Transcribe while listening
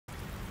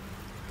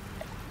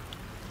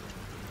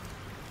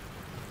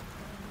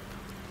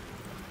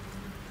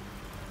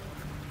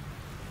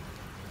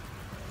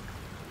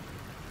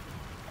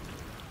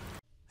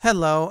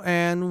Hello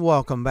and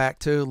welcome back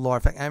to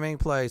Lord Fenton Anime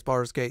Plays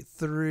Baldur's Gate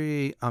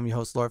 3. I'm your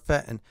host Lord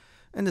Fenton.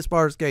 In this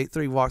Baldur's Gate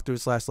 3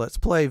 walkthrough / let's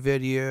play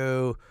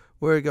video,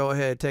 we're going to go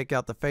ahead and take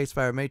out the Phase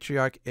Spider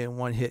Matriarch in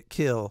one hit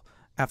kill.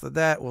 After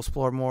that, we'll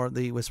explore more of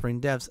the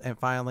Whispering Depths and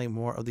finally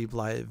more of the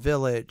Blighted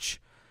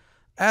Village.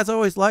 As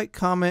always, like,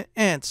 comment,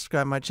 and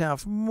subscribe to my channel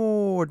for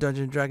more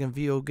Dungeons & Dragons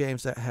video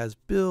games that has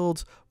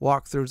builds,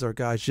 walkthroughs, or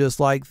guides just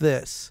like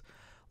this.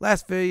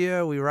 Last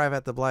video, we arrive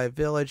at the Blighted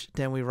Village,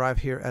 then we arrive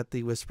here at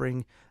the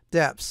Whispering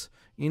Depths.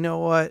 You know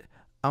what?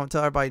 I'm going to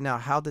tell everybody now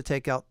how to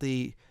take out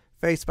the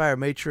Phase Spider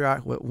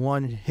Matriarch with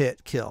one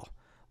hit kill.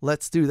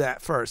 Let's do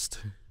that first.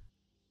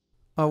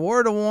 A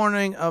word of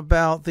warning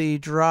about the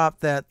drop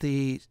that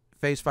the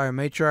Phase Spider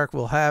Matriarch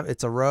will have.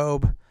 It's a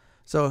robe.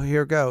 So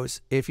here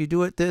goes. If you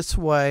do it this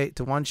way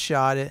to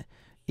one-shot it,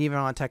 even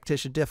on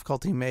tactician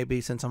difficulty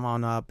maybe since I'm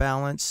on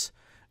balance,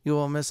 you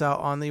will miss out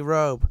on the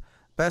robe.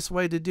 Best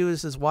way to do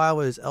this is Wyll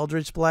is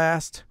Eldritch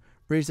Blast.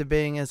 Reason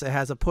being is it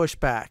has a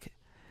pushback,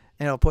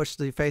 and it'll push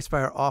the Phase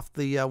Spider off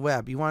the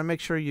web. You want to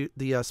make sure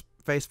the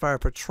Phase Spider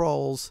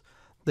patrols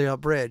the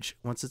bridge.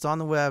 Once it's on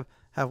the web,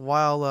 have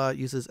Wyll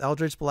uses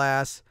Eldritch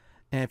Blast,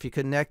 and if you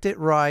connect it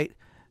right,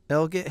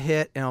 it'll get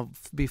hit and it'll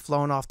be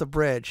flown off the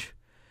bridge.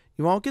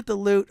 You won't get the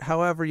loot,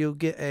 however, you'll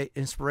get an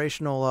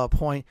inspirational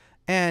point,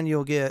 and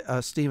you'll get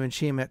a Steam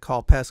achievement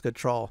called Pest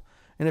Control.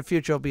 In the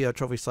future, it'll be a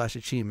trophy /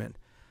 achievement.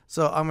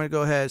 So I'm going to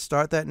go ahead and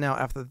start that now.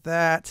 After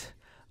that,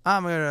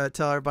 I'm going to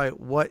tell everybody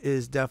what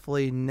is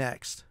definitely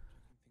next.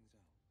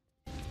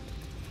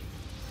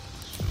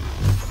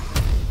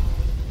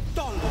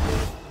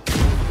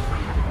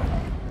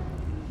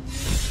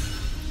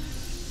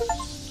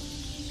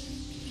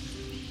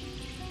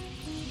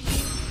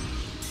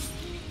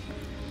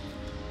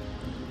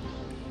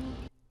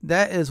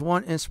 That is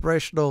one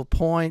inspirational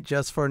point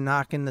just for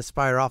knocking the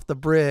spider off the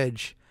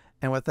bridge.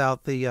 And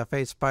without the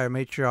Phase Spider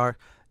Matriarch,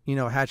 you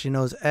know, hatching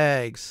those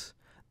eggs.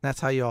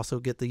 That's how you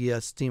also get the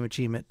Steam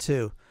achievement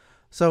too.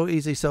 So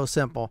easy, so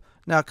simple.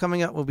 Now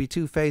coming up will be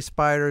 2 Phase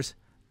Spiders.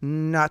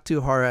 Not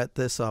too hard at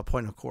this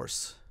point, of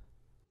course.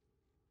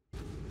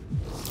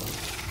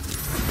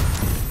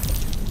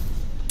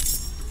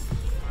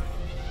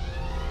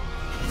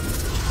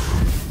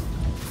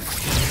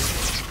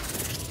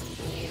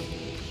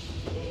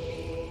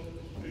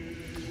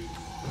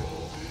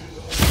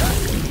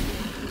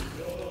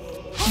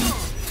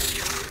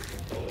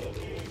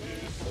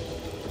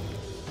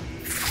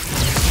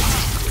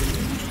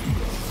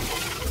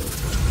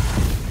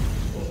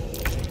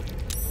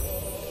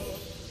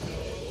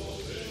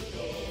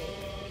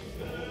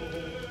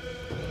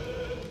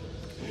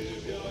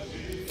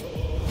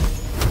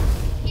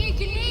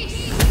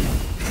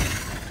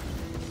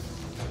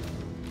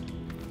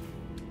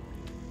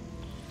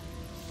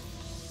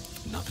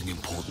 Nothing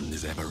important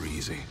is ever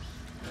easy.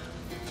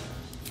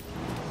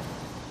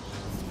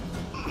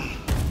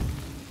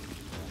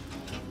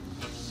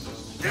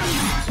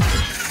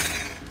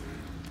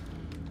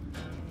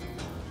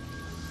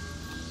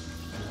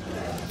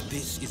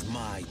 This is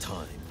my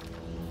time.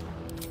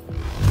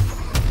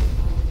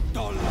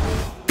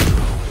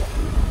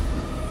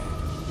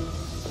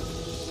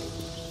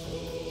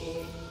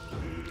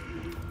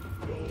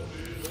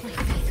 My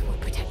faith will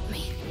protect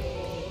me.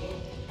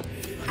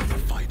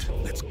 Fight,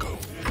 let's go.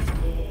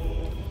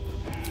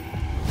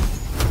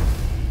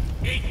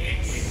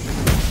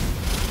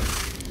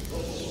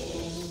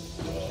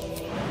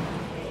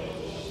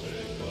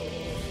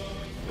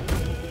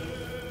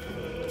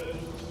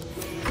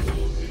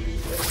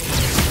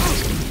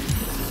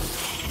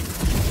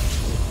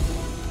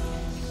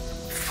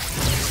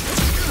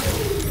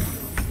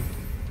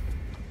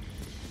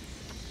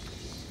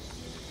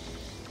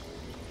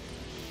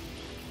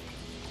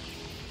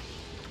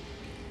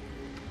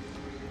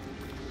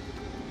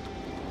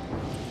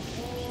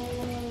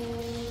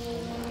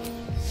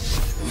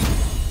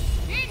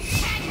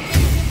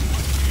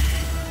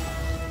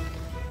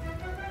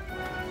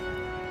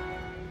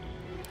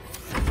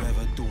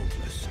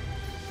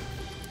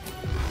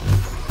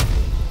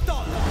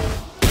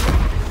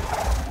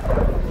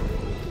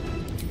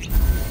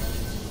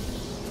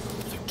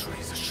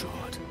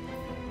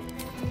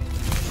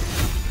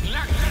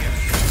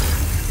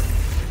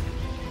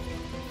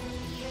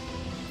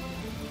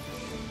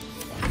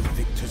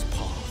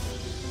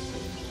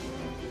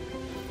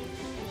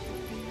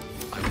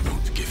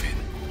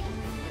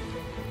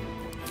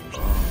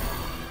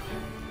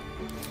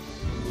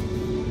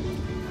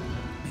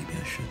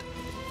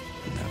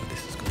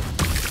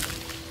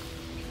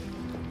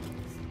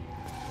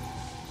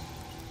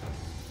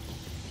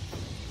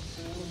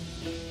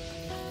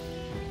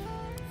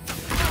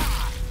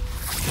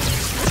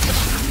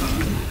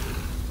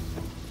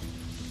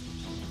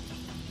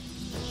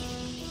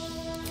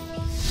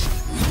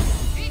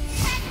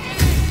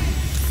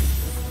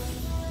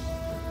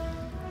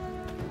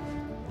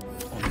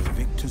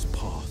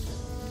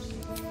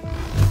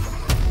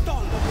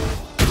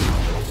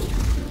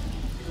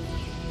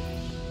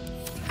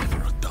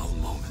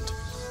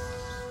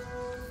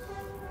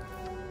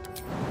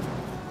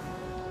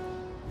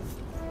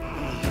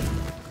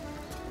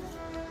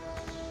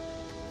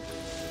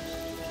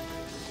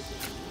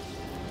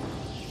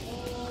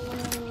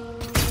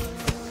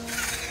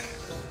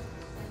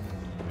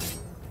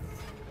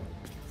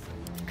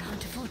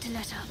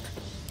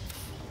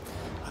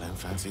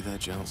 Fancy their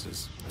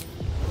chances.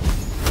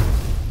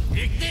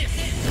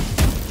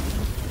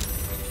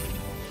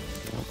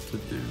 What to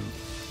do?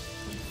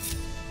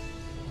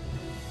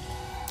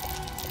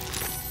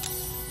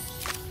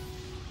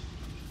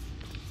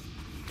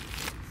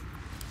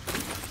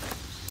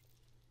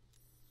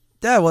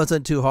 That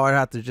wasn't too hard. I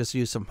have to just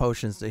use some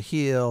potions to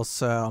heal,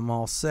 so I'm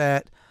all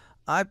set.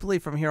 I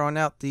believe from here on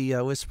out, the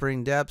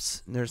Whispering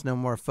Depths, there's no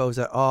more foes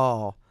at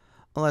all.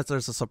 Unless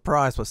there's a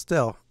surprise, but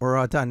still, we're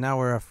all done. Now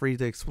we're free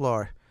to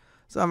explore.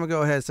 So I'm going to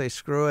go ahead and say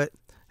screw it.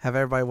 Have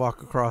everybody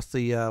walk across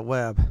the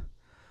web.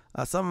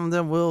 Some of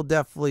them will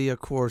definitely,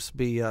 of course,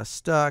 be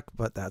stuck,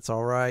 but that's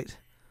all right.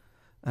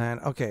 And,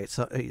 okay,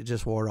 so it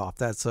just wore off.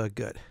 That's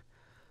good.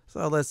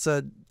 So let's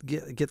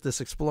get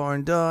this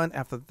exploring done.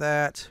 After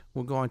that,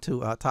 we're going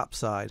to top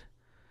side.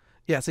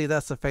 Yeah, see,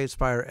 that's the Phase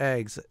Spider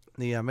eggs.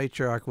 The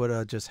Matriarch would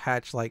have just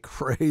hatched like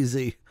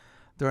crazy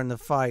during the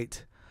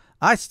fight.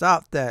 I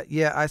stopped that.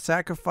 Yeah, I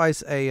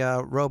sacrificed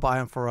a robe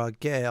item for a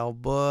Gale,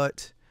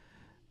 but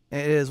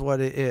it is what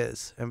it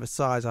is. And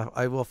besides,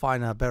 I will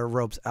find better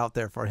robes out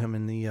there for him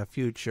in the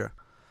future.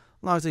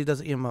 As long as he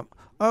doesn't eat them up.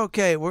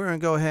 Okay, we're going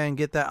to go ahead and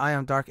get that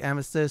Ion Dark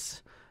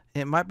Amethyst.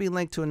 It might be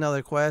linked to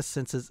another quest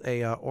since it's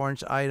a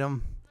orange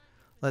item.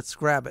 Let's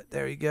grab it.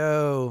 There you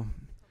go.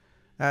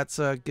 That's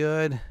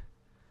good.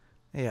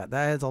 Yeah,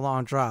 that is a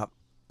long drop.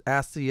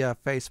 Ask the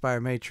Phase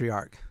Spider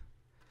Matriarch.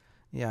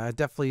 Yeah, I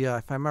definitely,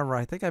 if I remember,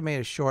 I think I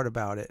made a short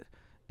about it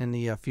in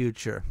the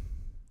future.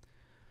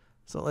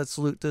 So let's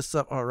loot this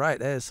up. All right,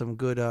 that is some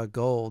good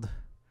gold.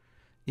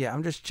 Yeah,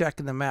 I'm just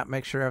checking the map,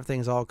 make sure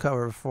everything's all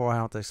covered before I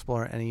have to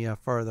explore any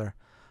further.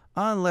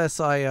 Unless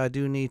I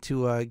do need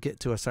to get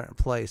to a certain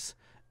place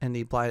in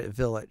the Blighted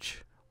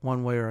Village,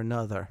 one way or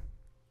another.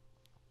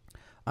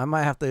 I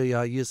might have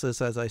to use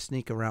this as I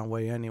sneak around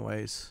way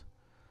anyways.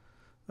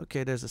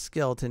 Okay, there's a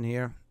skeleton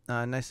here.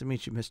 Nice to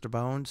meet you, Mr.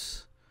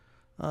 Bones.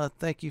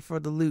 Thank you for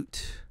the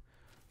loot,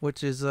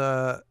 which is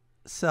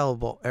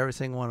sellable, every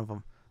single one of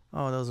them.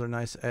 Oh, those are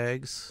nice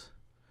eggs.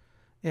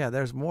 Yeah,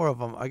 there's more of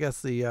them. I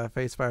guess the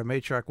Phase Spider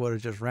Matriarch would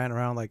have just ran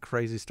around like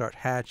crazy, start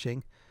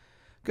hatching.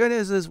 Good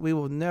news is we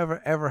will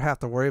never ever have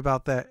to worry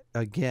about that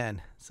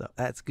again, so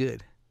that's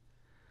good.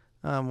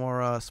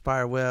 More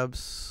spider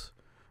webs.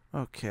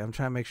 Okay, I'm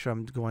trying to make sure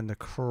I'm going the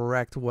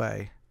correct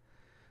way.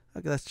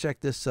 Okay, let's check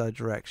this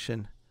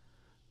direction.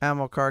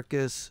 Animal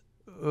carcass.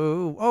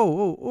 Ooh,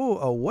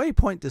 a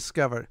waypoint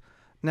discovered.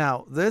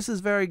 Now, this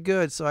is very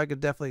good, so I could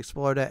definitely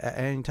explore that at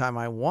any time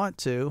I want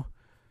to.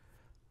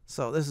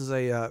 So this is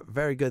a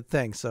very good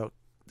thing. So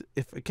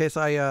if in case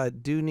I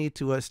do need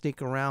to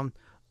sneak around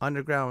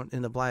underground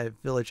in the Blighted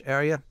Village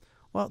area,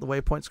 well, the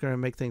waypoint's going to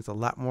make things a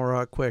lot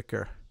more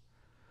quicker.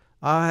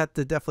 I'll have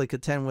to definitely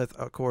contend with,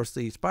 of course,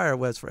 the spider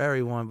webs for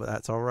everyone, but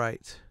that's all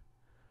right.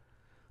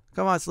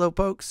 Come on,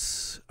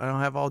 slowpokes. I don't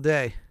have all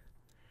day.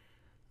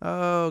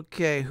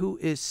 Okay, who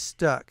is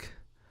stuck?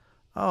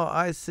 Oh,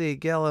 I see.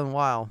 Gale and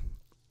Wyll.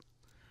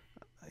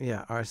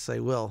 Yeah, I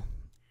say Wyll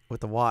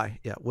with a Y.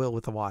 Yeah, Wyll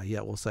with a Y.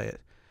 Yeah, we'll say it.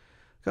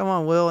 Come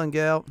on, Wyll and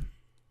Gale.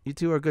 You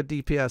two are good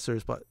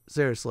DPSers, but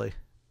seriously,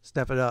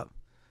 step it up.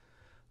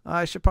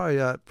 I should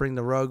probably bring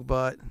the rogue,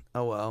 but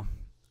oh well.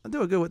 I'm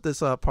doing good with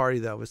this party,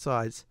 though.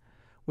 Besides,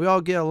 we all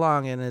get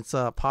along, and it's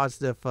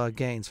positive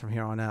gains from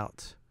here on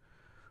out.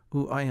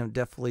 Ooh, I am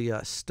definitely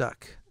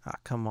stuck. Ah,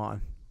 come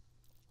on.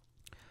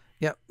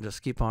 Yep,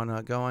 just keep on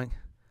going.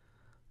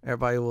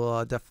 Everybody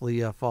will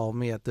definitely follow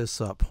me at this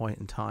point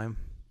in time.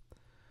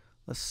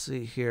 Let's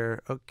see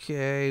here.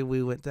 Okay,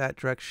 we went that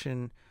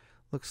direction.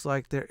 Looks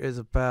like there is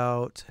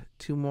about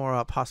 2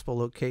 more possible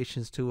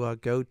locations to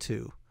go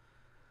to.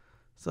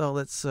 So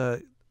let's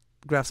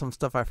grab some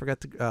stuff I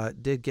forgot to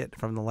did get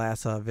from the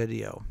last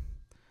video.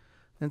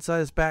 Inside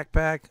his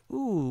backpack,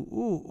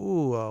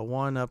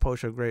 one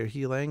potion of greater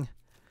healing,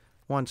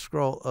 1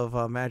 scroll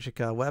of magic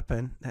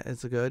weapon. That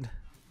is good.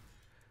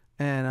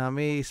 And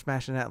me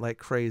smashing that like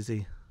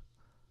crazy.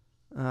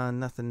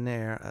 Nothing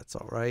there. That's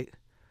all right.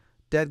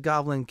 Dead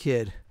Goblin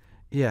Kid.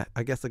 Yeah,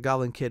 I guess the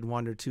Goblin Kid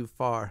wandered too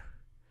far.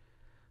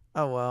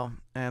 Oh well.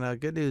 And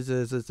good news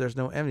is there's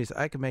no enemies.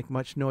 I can make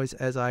much noise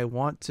as I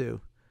want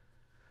to.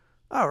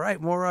 All right,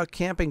 more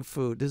camping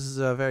food. This is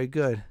very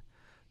good.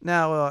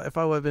 Now, if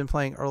I would have been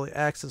playing early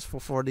access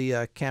for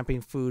the camping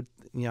food,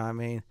 you know what I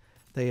mean,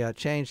 they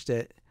changed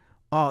it.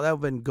 Oh, that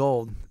would have been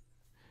gold.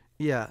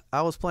 Yeah,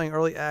 I was playing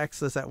early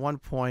access at one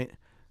point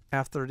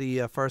after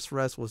the first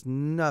rest was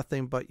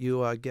nothing but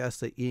you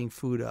guessed it, eating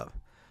food up.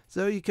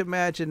 So you can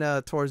imagine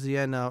towards the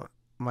end,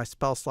 my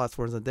spell slots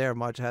wasn't there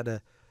much. I had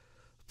to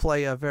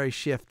play very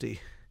shifty.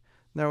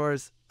 In other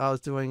words, I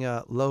was doing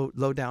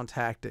low down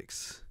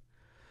tactics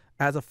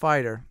as a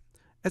fighter.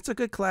 It's a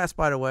good class,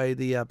 by the way,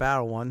 the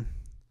battle one.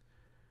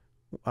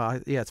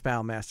 Yeah, it's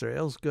Battle Master.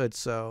 It was good,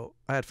 so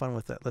I had fun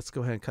with it. Let's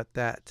go ahead and cut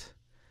that.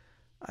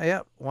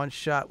 Yep, 1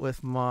 shot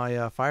with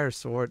my fire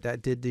sword.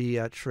 That did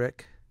the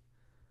trick.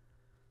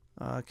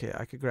 Okay,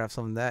 I could grab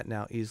some of that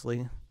now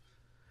easily.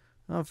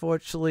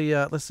 Unfortunately,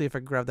 let's see if I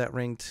can grab that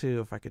ring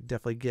too, if I could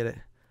definitely get it.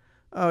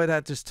 Oh,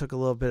 that just took a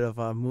little bit of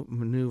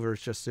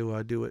maneuvers just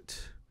to do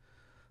it.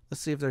 Let's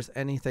see if there's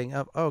anything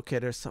up. Okay,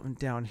 there's something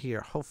down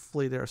here.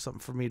 Hopefully there's something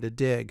for me to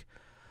dig.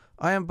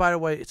 I am, by the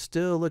way,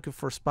 still looking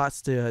for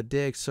spots to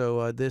dig,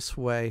 so this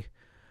way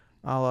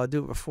I'll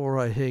do it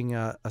before hitting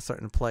a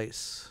certain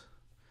place.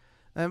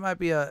 There might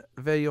be a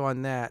video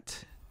on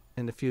that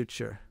in the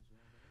future.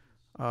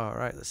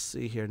 Alright, let's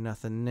see here.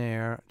 Nothing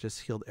there.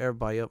 Just healed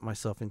everybody up,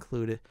 myself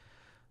included.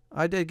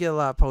 I did get a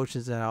lot of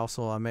potions, and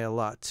also I made a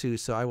lot too,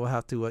 so I will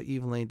have to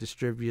evenly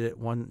distribute it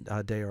one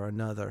day or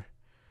another.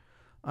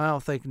 I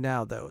don't think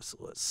now, though, so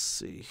let's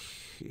see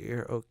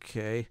here.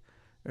 Okay,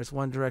 there's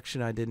one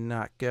direction I did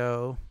not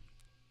go.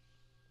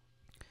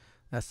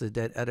 That's the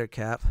dead ether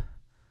cap.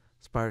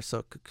 Spider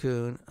silk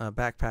cocoon.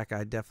 Backpack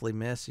I definitely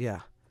missed. Yeah.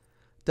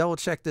 Double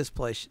check this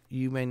place.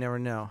 You may never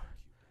know.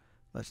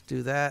 Let's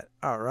do that.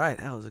 Alright,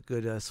 that was a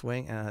good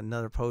swing. And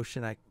another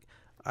potion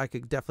I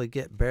could definitely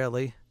get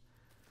barely.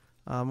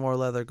 More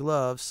leather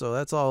gloves, so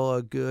that's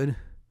all good.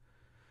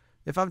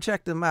 If I'm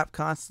checking the map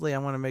constantly, I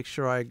want to make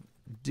sure I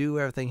do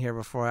everything here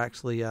before I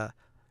actually,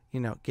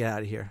 get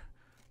out of here.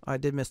 I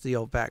did miss the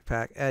old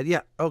backpack. And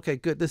yeah, okay,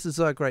 good. This is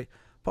great.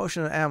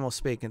 Potion of ammo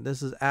speaking.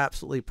 This is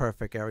absolutely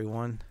perfect,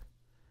 everyone.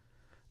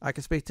 I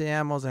can speak to the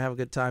animals and have a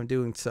good time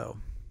doing so.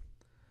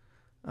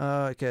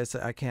 Okay,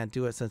 so I can't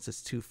do it since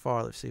it's too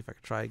far. Let's see if I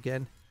can try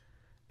again.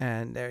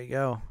 And there you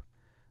go.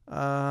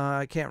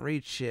 I can't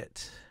reach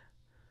it.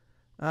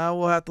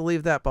 We'll have to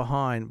leave that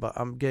behind, but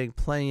I'm getting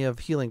plenty of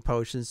healing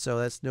potions, so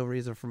that's no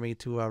reason for me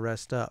to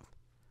rest up.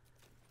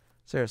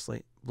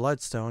 Seriously.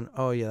 Bloodstone.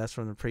 Oh, yeah, that's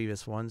from the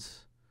previous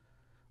ones.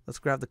 Let's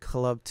grab the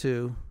club,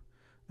 too.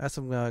 That's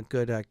some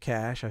good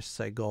cash, I should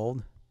say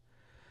gold.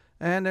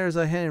 And there's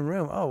a hidden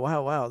room. Oh,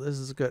 wow, this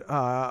is good.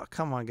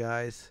 Come on,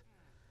 guys.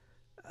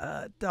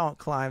 Don't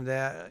climb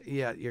that.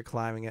 Yeah, you're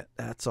climbing it.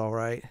 That's all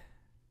right.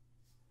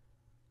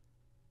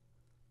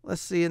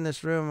 Let's see in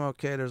this room.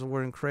 Okay, there's a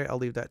wooden crate. I'll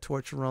leave that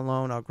torch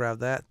alone. I'll grab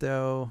that,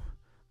 though.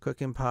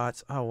 Cooking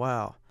pots. Oh,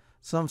 wow.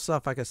 Some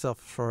stuff I can sell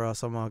for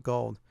some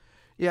gold.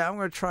 Yeah, I'm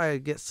going to try to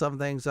get some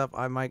things up.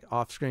 I might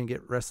off-screen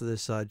get the rest of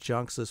this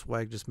junk so this way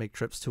I can just make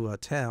trips to a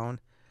town.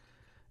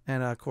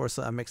 And, of course,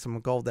 make some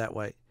gold that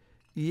way.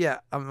 Yeah,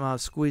 I'm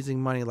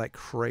squeezing money like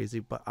crazy,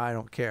 but I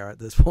don't care at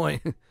this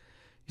point. You're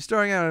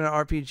starting out in an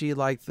RPG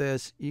like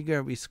this, you're going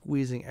to be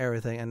squeezing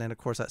everything. And then, of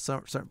course, at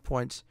some certain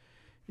points,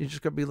 you're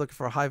just going to be looking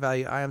for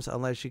high-value items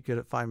unless you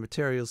could find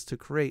materials to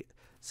create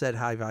said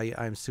high-value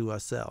items to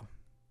sell.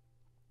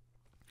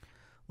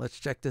 Let's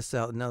check this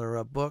out.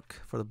 Another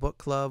book for the book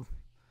club.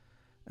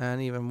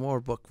 And even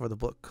more book for the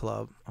book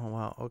club. Oh,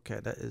 wow. Okay,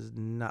 that is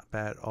not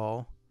bad at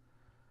all.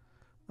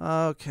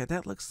 Okay,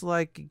 that looks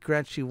like it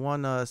grants you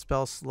one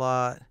spell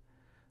slot.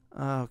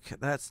 Okay,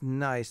 that's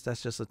nice.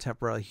 That's just a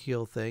temporary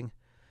heal thing.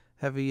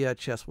 Heavy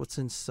chest. What's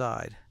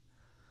inside?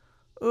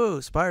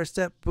 Ooh, spider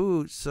step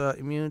boots.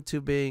 Immune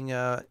to being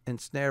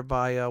ensnared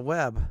by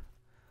web.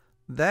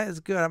 That is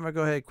good. I'm going to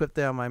go ahead and equip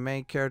that on my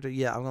main character.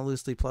 Yeah, I'm going to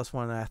loosely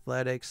 +1 in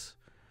athletics.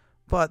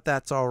 But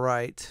that's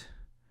alright.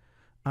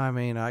 I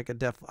mean, I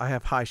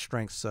have high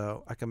strength,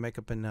 so I can make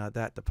up in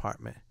that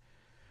department.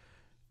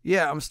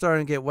 Yeah, I'm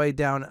starting to get way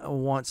down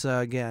once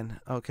again.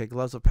 Okay,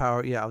 gloves of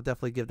power. Yeah, I'll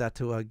definitely give that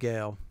to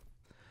Gale.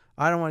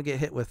 I don't want to get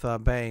hit with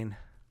Bane.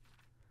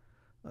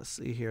 Let's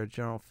see here.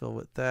 Journal filled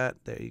with that.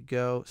 There you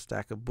go.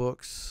 Stack of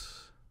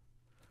books.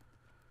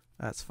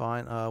 That's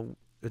fine.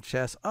 The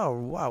chest. Oh,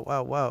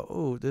 wow.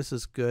 Ooh, this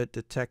is good.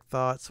 Detect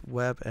thoughts,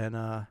 web, and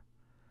I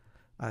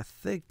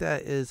think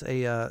that is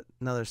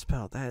another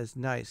spell. That is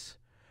nice.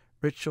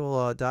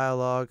 Ritual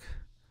dialogue.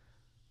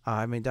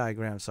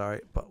 Diagram,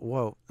 sorry. But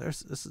whoa,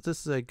 this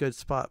is a good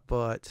spot,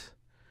 but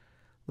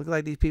look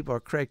like these people are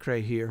cray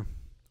here.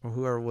 Or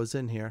whoever was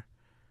in here.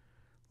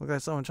 Look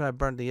like someone tried to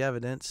burn the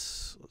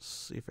evidence. Let's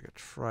see if I can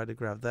try to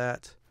grab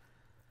that.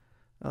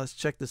 Let's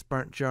check this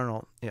burnt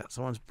journal. Yeah,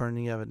 someone's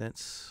burning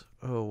evidence.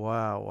 Oh,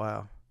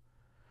 wow.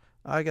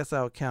 I guess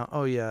that would count.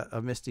 Oh, yeah,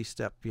 a misty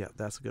step. Yeah,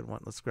 that's a good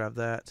one. Let's grab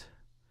that.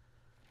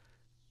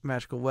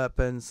 Magical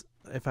weapons.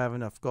 If I have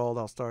enough gold,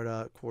 I'll start,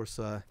 of course,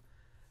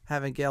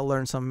 having Gale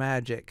learn some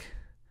magic.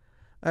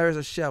 There's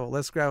a shovel.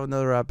 Let's grab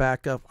another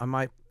backup. I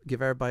might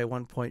give everybody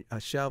 1 point a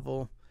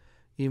shovel.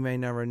 You may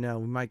never know.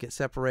 We might get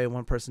separated.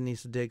 One person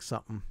needs to dig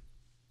something.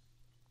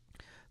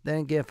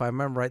 Then again, if I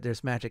remember right,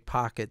 there's magic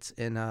pockets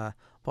in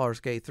Baldur's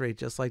Gate 3,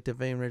 just like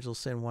Divine Original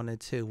Sin 1 and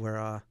 2,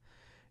 where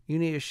you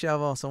need a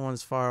shovel.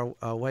 Someone's far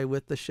away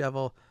with the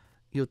shovel.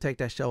 You'll take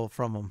that shovel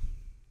from them.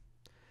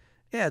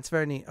 Yeah, it's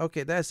very neat.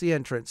 Okay, that's the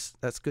entrance.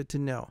 That's good to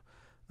know.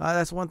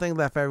 That's one thing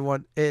left,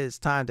 everyone. It is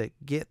time to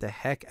get the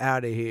heck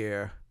out of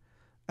here.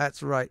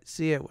 That's right.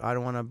 See it. I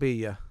don't want to be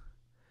you.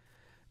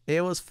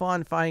 It was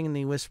fun fighting in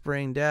the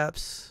Whispering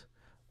Depths.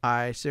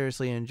 I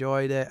seriously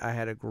enjoyed it. I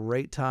had a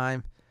great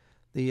time.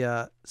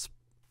 The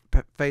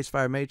Phase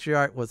Spider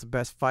Matriarch was the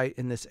best fight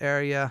in this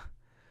area.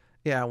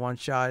 Yeah, I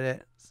one-shot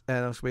it.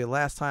 And it was going to be the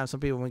last time some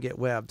people would get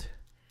webbed.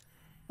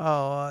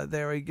 Oh,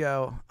 there we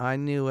go. I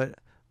knew it.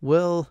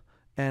 Wyll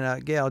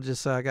and Gale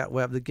just got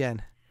webbed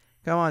again.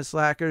 Come on,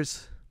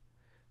 slackers.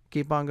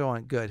 Keep on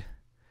going. Good.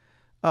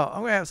 Oh,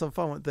 I'm going to have some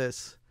fun with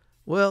this.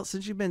 Well,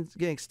 since you've been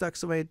getting stuck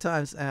so many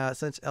times,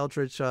 since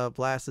Eldritch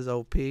Blast is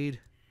OP'd, we're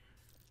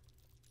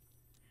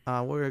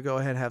going to go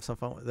ahead and have some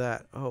fun with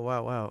that. Oh,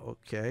 wow, wow,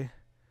 okay.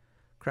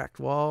 Cracked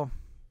wall.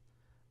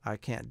 I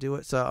can't do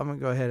it, so I'm going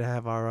to go ahead and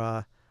have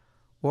our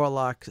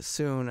Warlock, as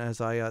soon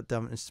as I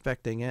done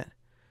inspecting it,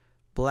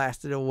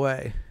 blast it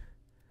away.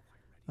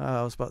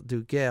 I was about to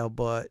do Gale,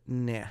 but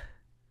nah.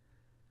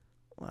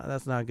 Well,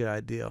 that's not a good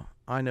idea.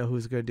 I know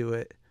who's going to do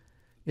it.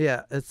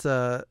 Yeah, it's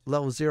a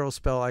level 0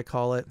 spell, I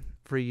call it.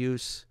 Free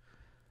use.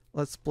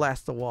 Let's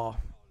blast the wall.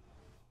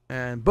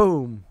 And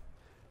boom!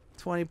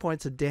 20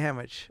 points of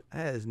damage.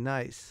 That is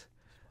nice.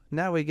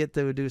 Now we get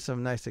to do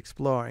some nice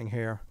exploring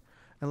here.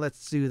 And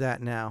let's do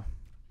that now.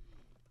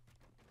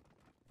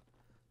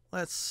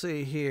 Let's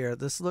see here.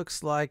 This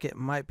looks like it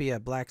might be a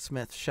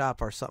blacksmith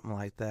shop or something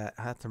like that.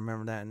 I have to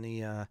remember that in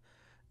the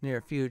near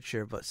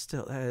future, but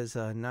still, that is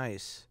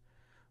nice.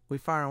 We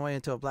find our way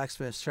into a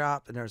blacksmith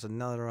shop, and there's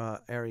another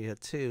area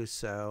too,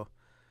 so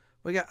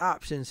we got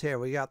options here.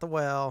 We got the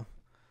well.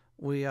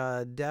 We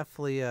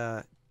definitely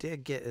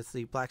did get it's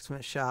the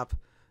blacksmith shop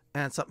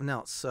and something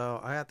else,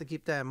 so I have to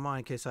keep that in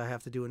mind in case I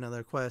have to do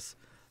another quest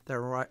that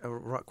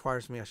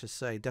requires me, I should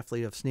say,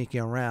 definitely of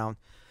sneaking around.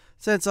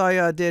 Since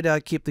I did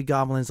keep the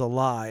goblins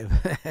alive.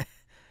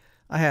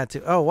 I had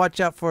to. Oh, watch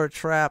out for a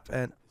trap.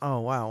 And oh,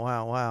 wow,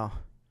 wow, wow.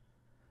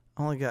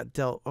 Only got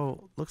dealt.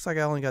 Oh, looks like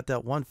I only got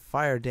dealt 1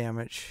 fire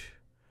damage.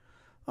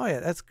 Oh, yeah,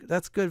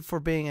 that's good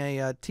for being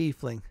a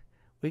tiefling.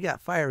 We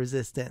got fire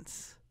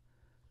resistance.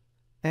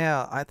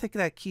 Yeah, I think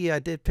that key I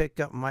did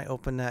pick up might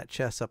open that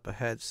chest up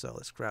ahead. So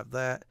let's grab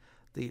that.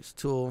 Thieves'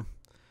 tool.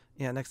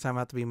 Yeah, next time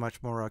I have to be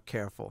much more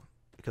careful.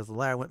 Because the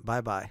ladder went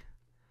bye-bye.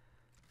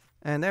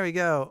 And there we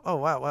go. Oh,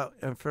 wow, wow.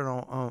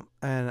 Infernal.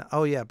 And,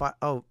 oh, yeah.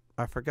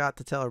 I forgot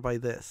to tell everybody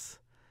this.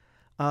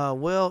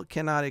 Wyll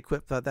cannot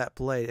equip that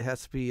blade. It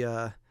has to be,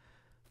 I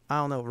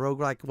don't know,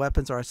 roguelike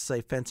weapons, or I should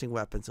say fencing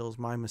weapons. It was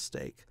my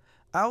mistake.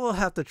 I will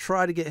have to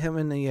try to get him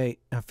in the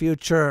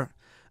future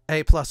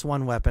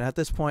A+1 weapon. At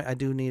this point, I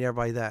do need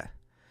everybody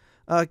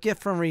that.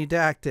 Gift from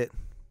Redacted.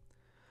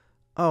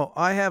 Oh,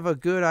 I have a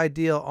good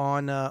idea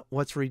on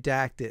what's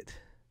redacted.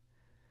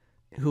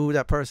 Who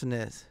that person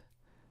is.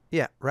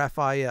 Yeah,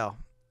 Raphael.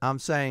 I'm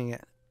saying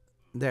it.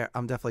 There,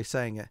 I'm definitely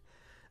saying it.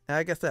 And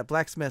I guess that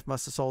blacksmith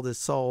must have sold his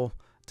soul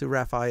to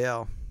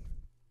Raphael.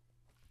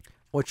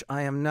 Which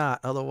I am not.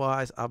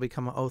 Otherwise, I'll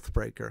become an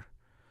Oathbreaker.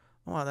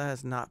 Well, that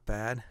is not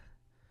bad.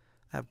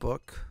 That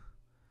book.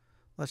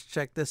 Let's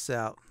check this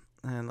out.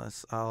 And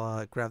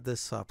I'll grab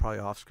this probably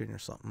off screen or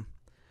something.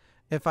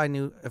 If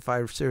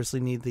I seriously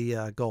need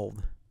the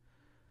gold.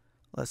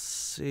 Let's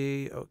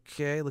see.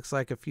 Okay, looks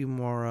like a few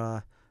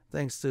more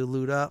things to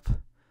loot up.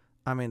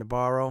 I mean to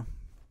borrow.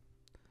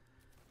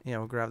 Yeah,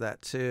 we'll grab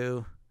that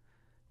too.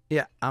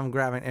 Yeah, I'm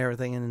grabbing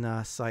everything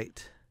in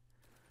sight.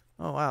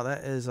 Oh wow,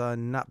 that is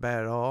not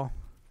bad at all.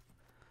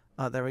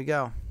 There we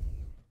go.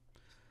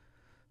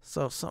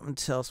 So something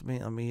tells me,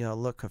 let me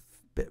look a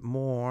bit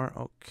more.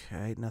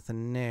 Okay,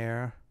 nothing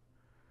there.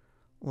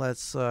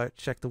 Let's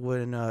check the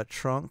wooden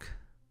trunk.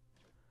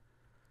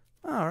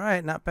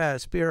 Alright, not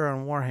bad. Spear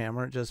and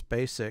Warhammer, just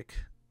basic.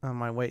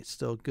 My weight's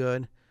still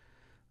good.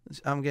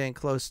 I'm getting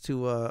close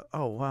to,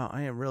 oh wow,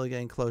 I am really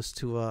getting close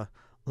to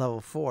level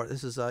 4.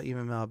 This is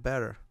even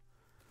better.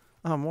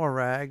 More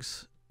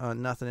rags.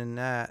 Nothing in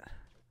that.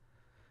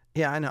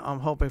 Yeah, I know.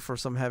 I'm hoping for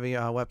some heavy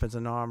weapons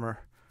and armor.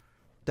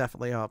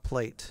 Definitely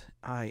plate.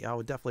 I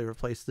would definitely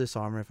replace this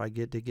armor if I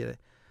get to get it.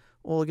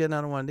 We'll get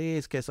another one of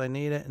these in case I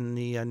need it in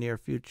the near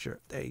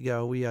future. There you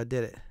go. We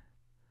did it.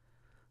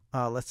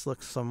 Let's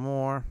look some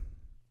more.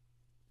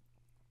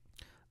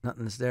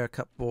 Nothing's there.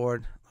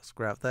 Cupboard. Let's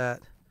grab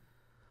that.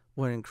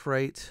 Wooden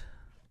crate.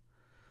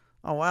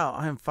 Oh wow,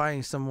 I am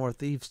finding some more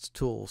thieves'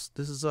 tools.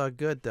 This is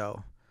good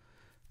though.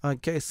 In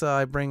case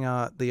I bring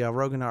the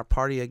Roganar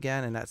party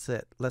again, and that's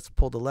it. Let's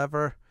pull the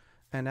lever,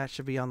 and that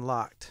should be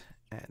unlocked.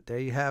 And there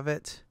you have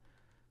it.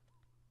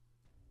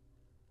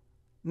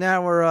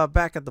 Now we're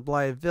back at the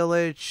Blighted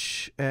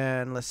Village,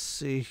 and let's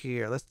see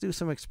here. Let's do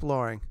some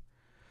exploring.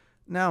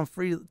 Now I'm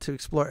free to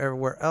explore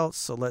everywhere else,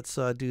 so let's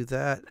do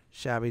that.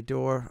 Shabby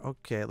door.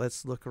 Okay,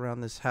 let's look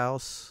around this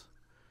house.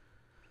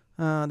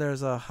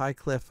 There's a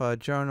Highcliff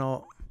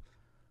journal,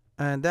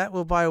 and that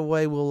will, by the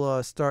way,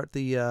 will start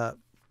the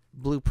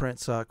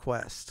blueprints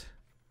quest.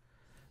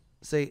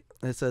 See,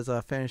 it says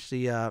finish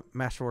the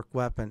masterwork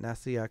weapon.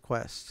 That's the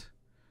quest.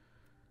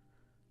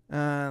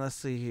 Let's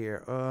see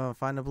here.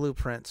 Find the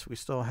blueprints. We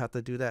still have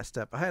to do that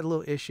step. I had a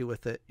little issue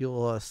with it.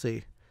 You'll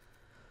see.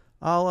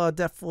 I'll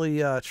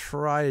definitely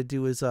try to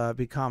do his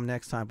become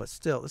next time, but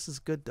still, this is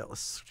good though.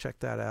 Let's check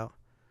that out.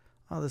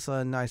 Oh, this is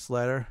a nice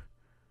letter.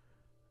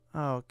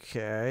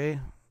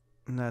 Okay,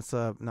 and that's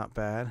not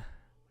bad.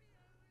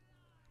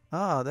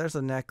 Oh, there's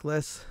a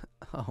necklace.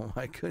 Oh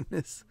my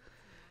goodness.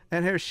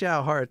 And here's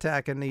Shao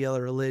attacking the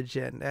other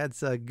religion.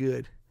 That's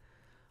good.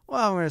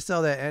 Well, I'm gonna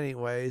sell that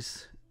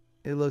anyways.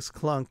 It looks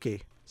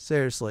clunky.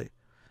 Seriously,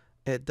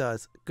 it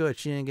does. Good.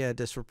 She didn't get a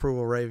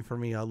disapproval rating for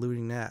me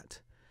looting that.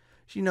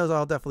 She knows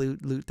I'll definitely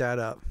loot that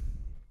up.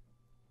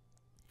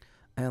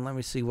 And let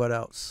me see what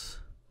else.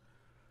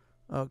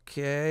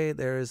 Okay,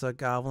 there is a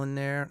goblin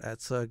there.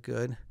 That's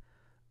good.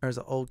 There's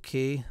an old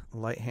key,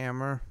 light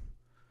hammer.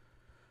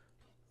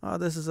 Oh,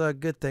 this is a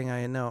good thing.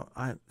 I know.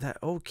 That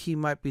old key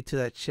might be to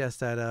that chest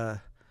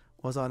that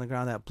was on the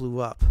ground that blew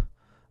up.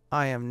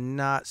 I am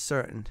not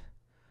certain.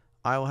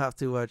 I will have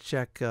to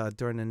check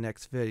during the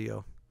next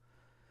video.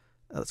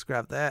 Let's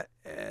grab that.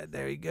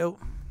 There you go.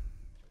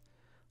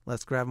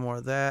 Let's grab more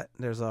of that.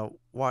 There's a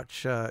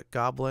watch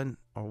goblin,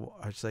 or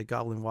I should say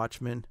goblin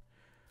watchman,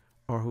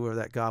 or whoever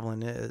that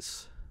goblin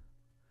is.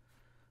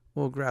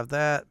 We'll grab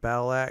that.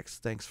 Battle axe,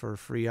 thanks for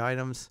free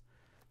items.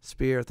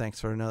 Spear,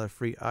 thanks for another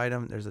free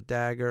item. There's a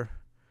dagger.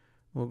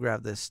 We'll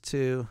grab this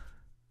too.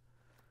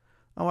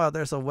 Oh wow,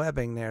 there's a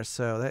webbing there,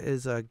 so that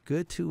is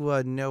good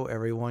to know,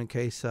 everyone, in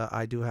case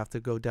I do have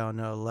to go down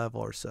a level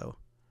or so.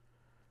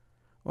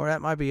 Or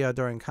that might be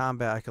during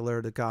combat. I can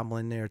lure the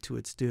goblin there to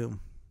its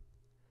doom.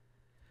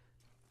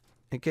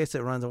 In case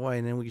it runs away,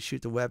 and then we can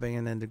shoot the webbing,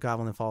 and then the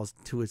goblin falls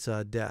to its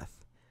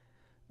death.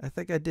 I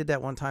think I did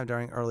that one time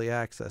during early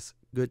access.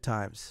 Good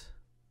times.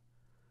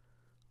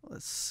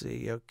 Let's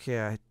see.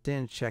 Okay, I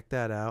didn't check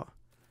that out.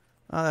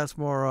 Oh, that's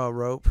more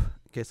rope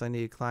in case I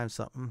need to climb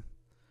something.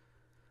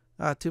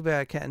 Too bad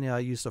I can't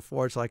use the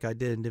forge like I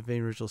did in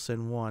Divine Ritual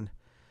Sin 1.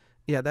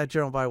 Yeah, that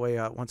journal, by the way,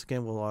 once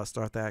again, we'll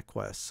start that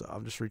quest. So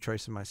I'm just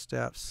retracing my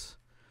steps.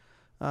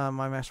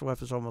 My master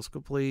weapon is almost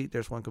complete.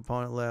 There's one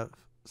component left.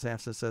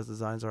 Samson says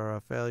designs are a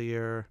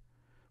failure.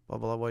 Blah,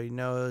 blah, blah, what he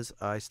knows.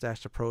 I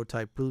stashed a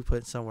prototype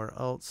blueprint somewhere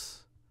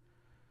else.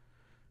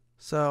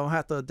 So I'll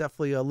have to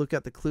definitely look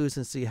at the clues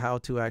and see how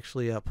to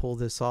actually pull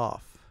this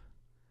off.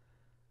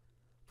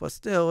 But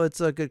still,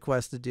 it's a good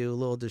quest to do. A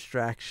little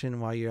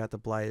distraction while you're at the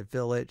Blighted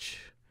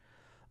Village.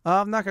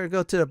 I'm not going to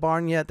go to the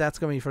barn yet. That's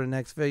going to be for the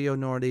next video,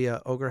 nor the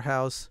ogre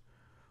house.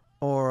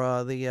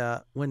 Or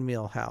the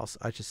windmill house,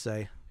 I should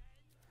say.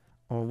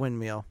 Or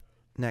windmill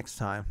next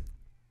time.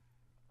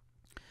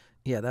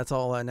 Yeah, that's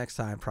all next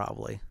time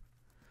probably.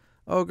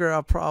 Ogre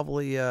I'll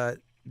probably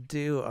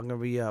do. I'm going to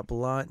be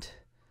blunt.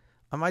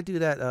 I might do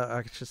that,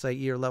 I should say,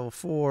 either level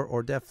 4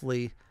 or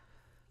definitely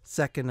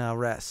second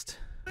rest.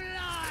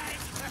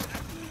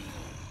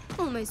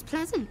 Almost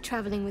pleasant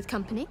traveling with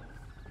company,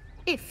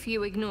 if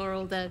you ignore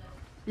all the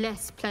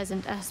less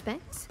pleasant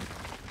aspects.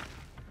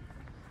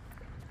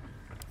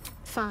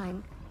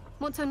 Fine.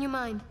 What's on your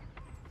mind?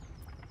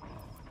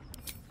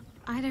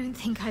 I don't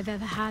think I've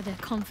ever had a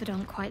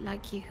confidant quite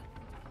like you.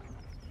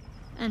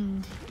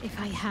 And if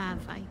I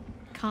have, I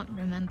can't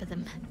remember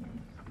them.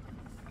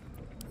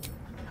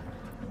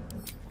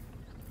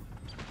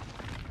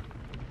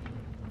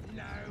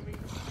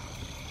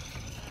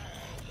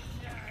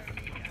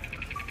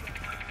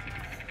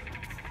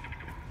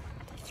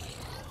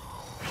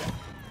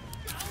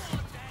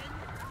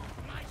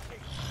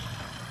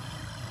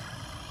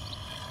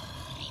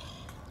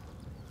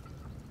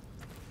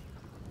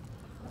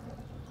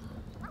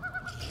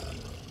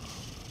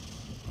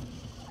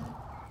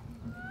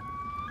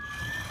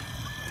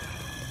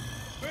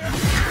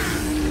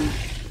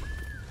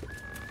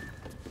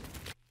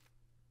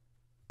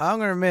 I'm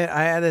going to admit,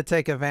 I had to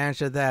take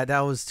advantage of that.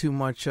 That was too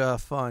much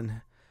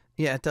fun.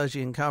 Yeah, it does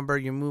you encumber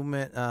your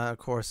movement. Of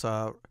course,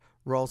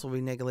 rolls will be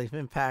negatively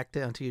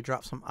impacted until you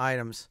drop some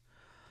items.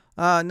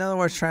 In other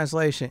words,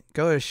 translation.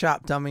 Go to a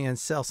shop, dummy, and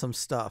sell some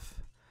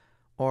stuff.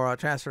 Or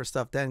transfer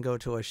stuff, then go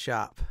to a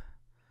shop.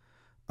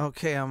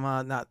 Okay, I'm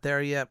not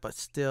there yet, but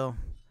still.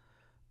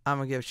 I'm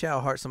going to give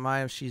Shadowheart some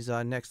items. She's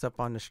next up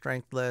on the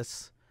strength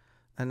list.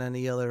 And then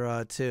the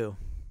other two.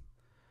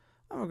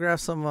 I'm going to grab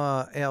some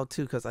ale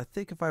too, because I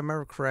think if I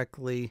remember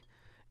correctly,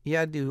 you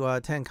had to do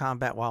 10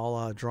 combat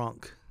while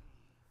drunk.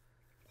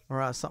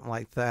 Or something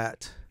like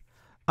that.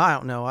 I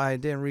don't know. I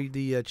didn't read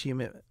the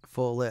achievement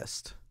full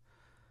list.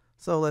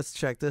 So let's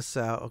check this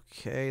out.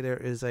 Okay, there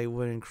is a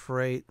wooden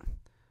crate.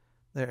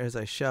 There is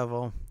a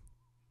shovel.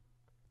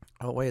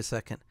 Oh, wait a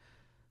second.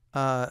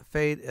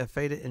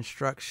 Faded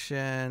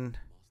instruction.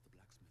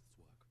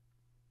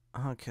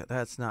 Okay,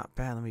 that's not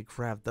bad. Let me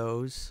grab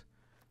those.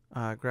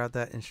 Grab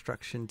that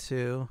instruction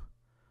too.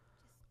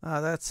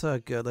 That's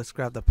good. Let's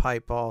grab the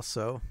pipe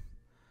also.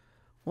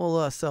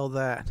 We'll sell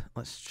that.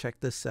 Let's check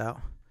this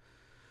out.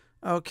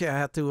 Okay, I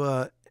have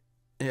to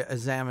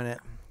examine it.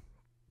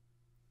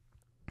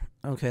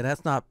 Okay,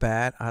 that's not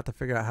bad. I have to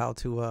figure out how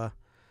to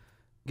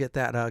get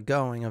that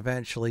going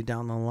eventually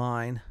down the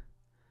line.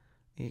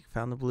 You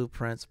found the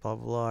blueprints, blah,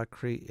 blah, blah.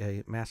 Create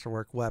a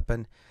masterwork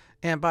weapon.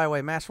 And by the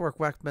way, masterwork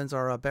weapons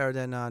are better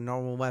than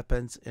normal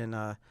weapons in,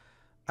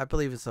 I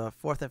believe it's a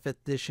 4th and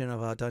 5th edition of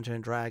Dungeons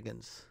and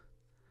Dragons.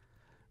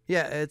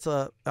 Yeah, it's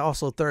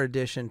also 3rd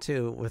edition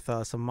too, with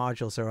some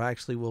modules that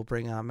actually will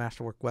bring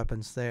masterwork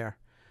weapons there.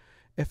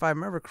 If I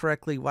remember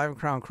correctly, Wyvern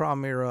Crown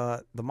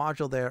Crawmere, the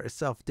module there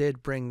itself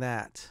did bring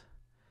that.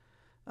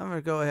 I'm going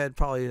to go ahead and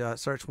probably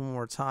search one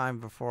more time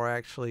before I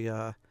actually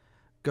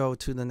go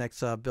to the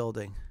next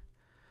building.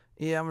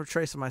 Yeah, I'm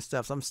retracing my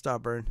steps. I'm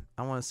stubborn.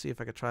 I want to see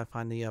if I can try to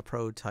find the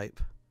prototype.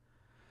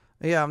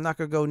 Yeah, I'm not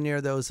going to go near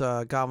those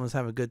goblins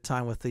having a good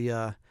time with the,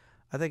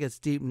 I think it's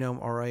Deep Gnome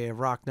or a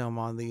Rock Gnome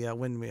on the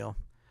windmill.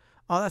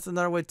 Oh, that's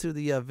another way to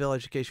the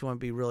village in case you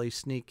want to be really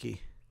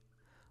sneaky.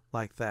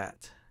 Like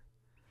that.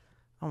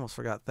 Almost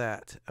forgot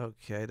that.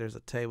 Okay, there's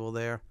a table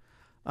there.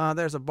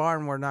 There's a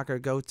barn we're not going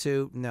to go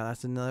to. No,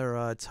 that's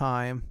another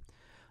time.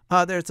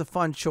 There's a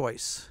fun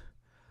choice.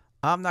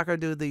 I'm not going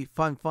to do the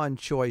fun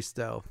choice,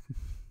 though.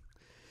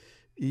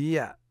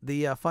 Yeah,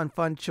 the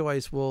fun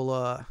choice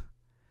will,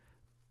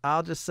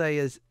 I'll just say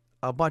is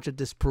a bunch of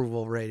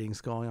disapproval ratings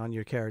going on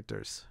your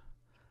characters.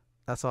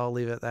 That's all I'll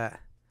leave it at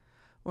that.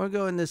 We'll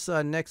go in this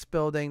next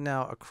building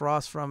now.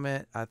 Across from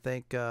it, I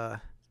think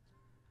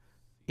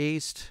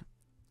east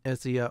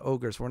is the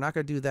ogres. We're not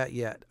going to do that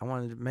yet. I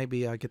wanted to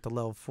maybe get to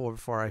level 4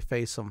 before I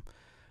face them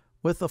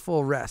with a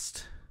full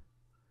rest.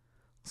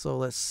 So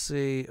let's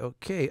see.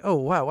 Okay. Oh,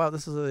 wow.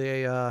 This is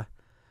a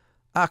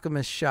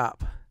alchemist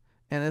shop.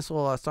 And this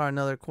will start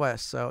another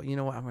quest. So, you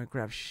know what? I'm going to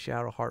grab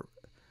Shadow Heart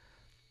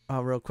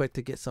real quick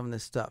to get some of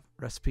this stuff.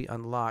 Recipe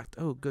unlocked.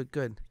 Oh,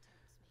 good.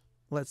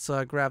 Let's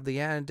grab the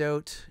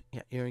antidote.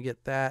 Yeah, you're going to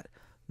get that.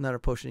 Another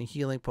potion of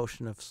healing,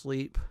 potion of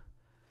sleep.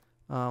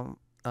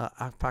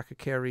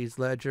 Apothecary's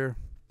ledger.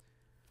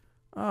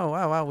 Oh,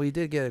 wow. We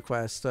did get a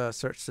quest.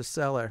 Search the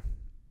cellar.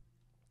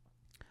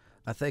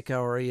 I think I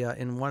already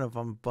in one of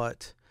them,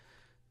 but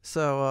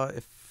so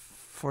if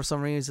for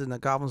some reason the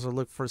goblins are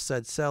looking for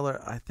said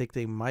cellar, I think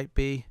they might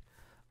be.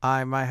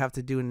 I might have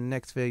to do in the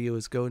next video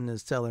is go into the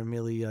cellar and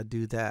merely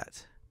do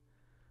that.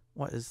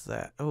 What is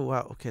that? Oh,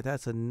 wow. Okay,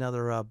 that's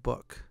another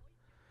book.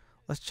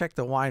 Let's check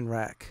the wine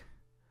rack.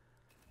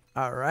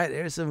 All right,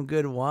 there's some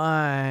good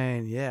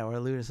wine. Yeah, we're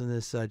looting some of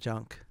this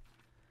junk.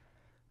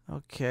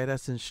 Okay,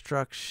 that's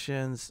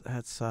instructions.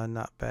 That's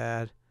not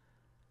bad.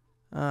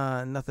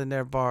 Nothing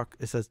there, bark.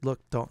 It says,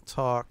 look, don't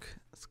talk.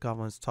 This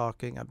goblin's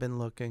talking. I've been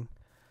looking.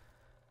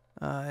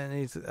 And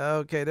he's,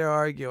 okay, they're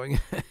arguing.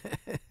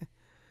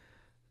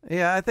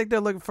 Yeah, I think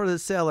they're looking for the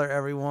cellar,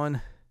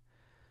 everyone.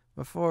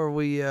 Before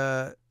we,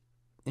 do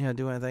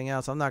anything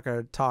else, I'm not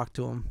going to talk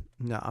to them.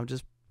 No, I'm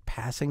just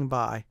passing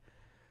by,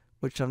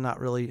 which I'm not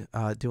really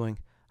doing.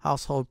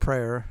 Household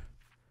prayer.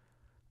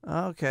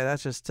 Okay,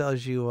 that just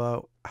tells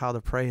you how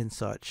to pray and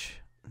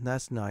such.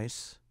 That's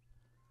nice.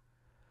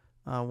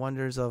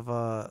 Wonders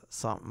of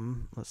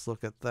something. Let's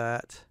look at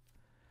that.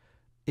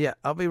 Yeah,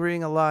 I'll be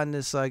reading a lot in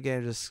this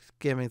game, just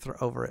skimming through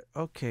over it.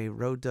 Okay,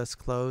 road dust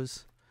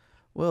close.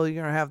 Well,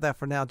 you're going to have that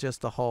for now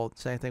just to hold.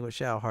 Same thing with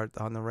Shadow Heart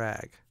on the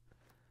rag.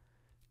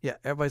 Yeah,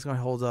 everybody's going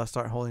to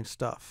start holding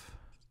stuff.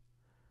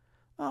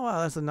 Oh,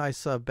 wow, that's a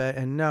nice bed.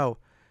 And no,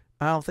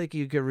 I don't think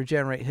you could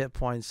regenerate hit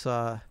points.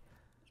 Unlike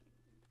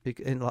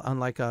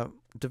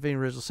Divinity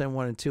Original Sin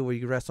 1 and 2, where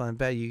you rest on a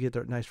bed, you get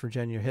a nice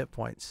regen your hit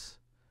points.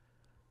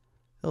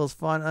 It was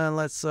fun.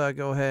 Let's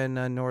go ahead and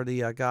ignore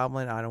the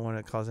goblin. I don't want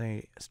to cause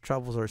any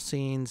troubles or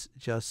scenes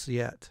just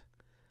yet.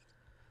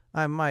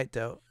 I might,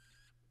 though.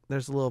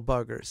 There's little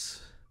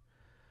buggers.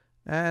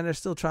 And they're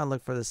still trying to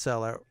look for the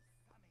cellar.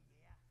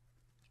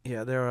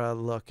 Yeah, they're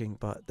looking,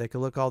 but they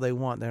can look all they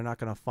want. They're not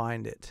going to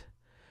find it.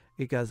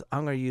 Because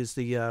I'm going to use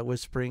the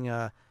Whispering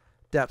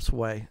Depths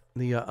way.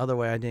 The other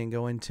way I didn't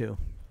go into.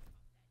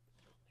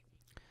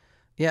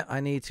 Yeah, I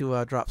need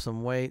to drop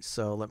some weight.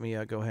 So let me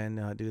go ahead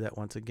and do that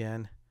once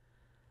again.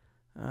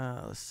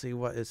 Let's see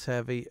what is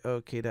heavy.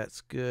 Okay, that's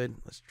good.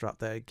 Let's drop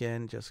that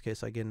again just in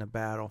case I get in a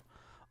battle.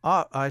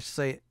 Oh, I should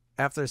say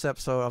after this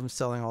episode, I'm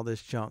selling all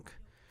this junk.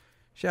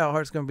 Shadow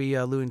Heart's going to be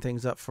looting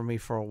things up for me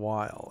for a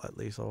while, at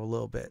least a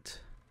little bit.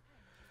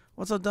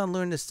 Once I'm done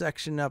looting this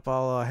section up,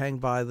 I'll hang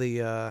by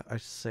the, I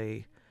should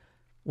say,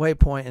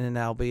 waypoint, and then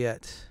that'll be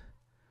it.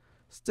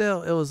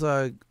 Still, it was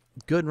a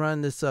good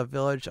run this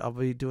village. I'll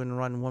be doing the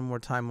run one more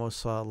time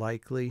most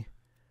likely.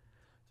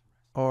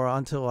 Or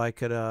until I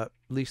could at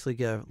least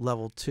get a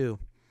level 2.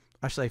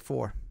 I should say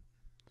 4.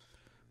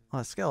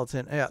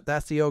 Skeleton. Yeah,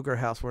 that's the ogre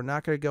house. We're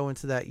not going to go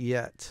into that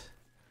yet.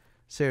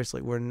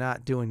 Seriously, we're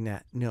not doing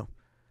that. No.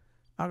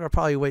 I'm going to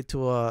probably wait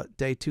till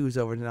day 2 is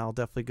over, and then I'll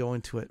definitely go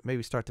into it.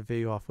 Maybe start the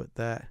video off with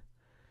that.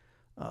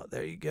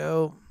 There you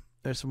go.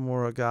 There's some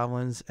more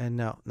goblins. And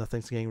no,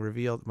 nothing's getting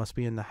revealed. It must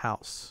be in the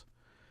house.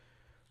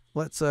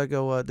 Let's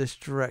go this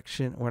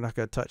direction. We're not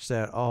going to touch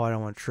that at all. I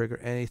don't want to trigger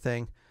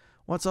anything.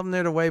 Once I'm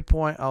near the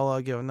waypoint,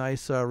 I'll give a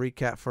nice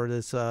recap for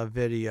this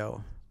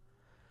video.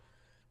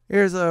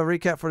 Here's a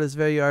recap for this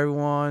video,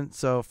 everyone.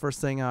 So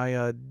first thing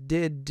I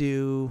did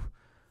do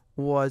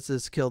was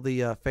just kill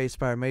the Phase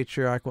Spider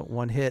Matriarch with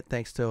 1 hit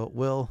thanks to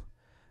Wyll.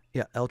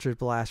 Yeah, Eldritch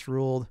Blast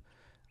ruled.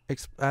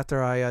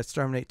 After I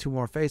exterminate 2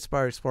 more Phase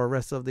Spiders, explore the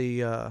rest of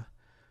the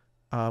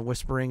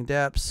Whispering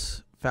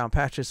Depths. Found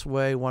Patch's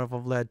Way. One of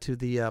them led to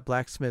the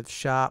blacksmith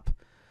shop.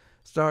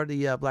 Started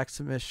the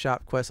blacksmith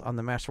shop quest on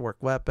the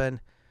masterwork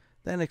weapon.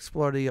 Then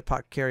explored the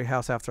apothecary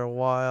house after a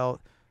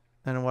while.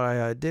 And what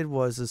I did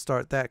was to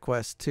start that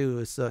quest too,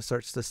 is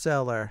search the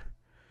cellar.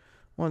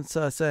 Once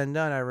said and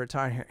done, I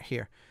retire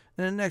here.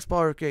 In the next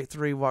Baldur's Gate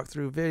 3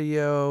 walkthrough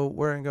video,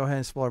 we're going to go ahead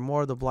and explore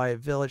more of the Blighted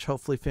Village.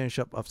 Hopefully finish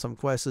up some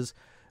quests.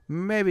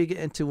 Maybe get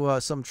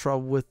into some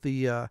trouble with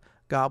the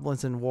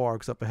goblins and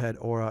wargs up ahead,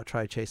 or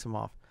try to chase them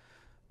off.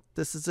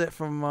 This is it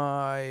from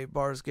my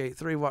Baldur's Gate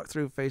 3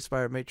 walkthrough, Phase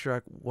Spider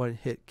Matriarch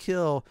one-hit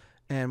kill,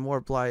 and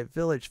more Blighted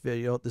Village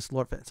video. This is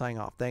Lord Fenton signing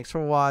off. Thanks for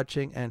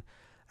watching, and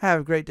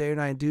have a great day,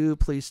 and I do.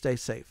 Please stay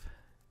safe.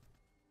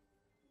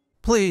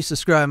 Please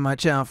subscribe to my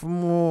channel for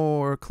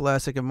more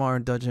classic and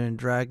modern Dungeons &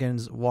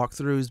 Dragons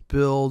walkthroughs,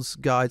 builds,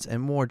 guides,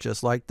 and more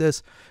just like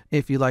this.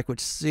 If you like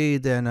what you see,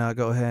 then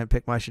go ahead and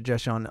pick my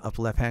suggestion on the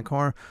upper left-hand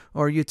corner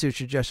or YouTube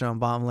suggestion on the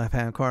bottom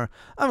left-hand corner.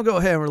 I'm going to go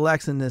ahead and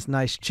relax in this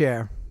nice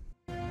chair.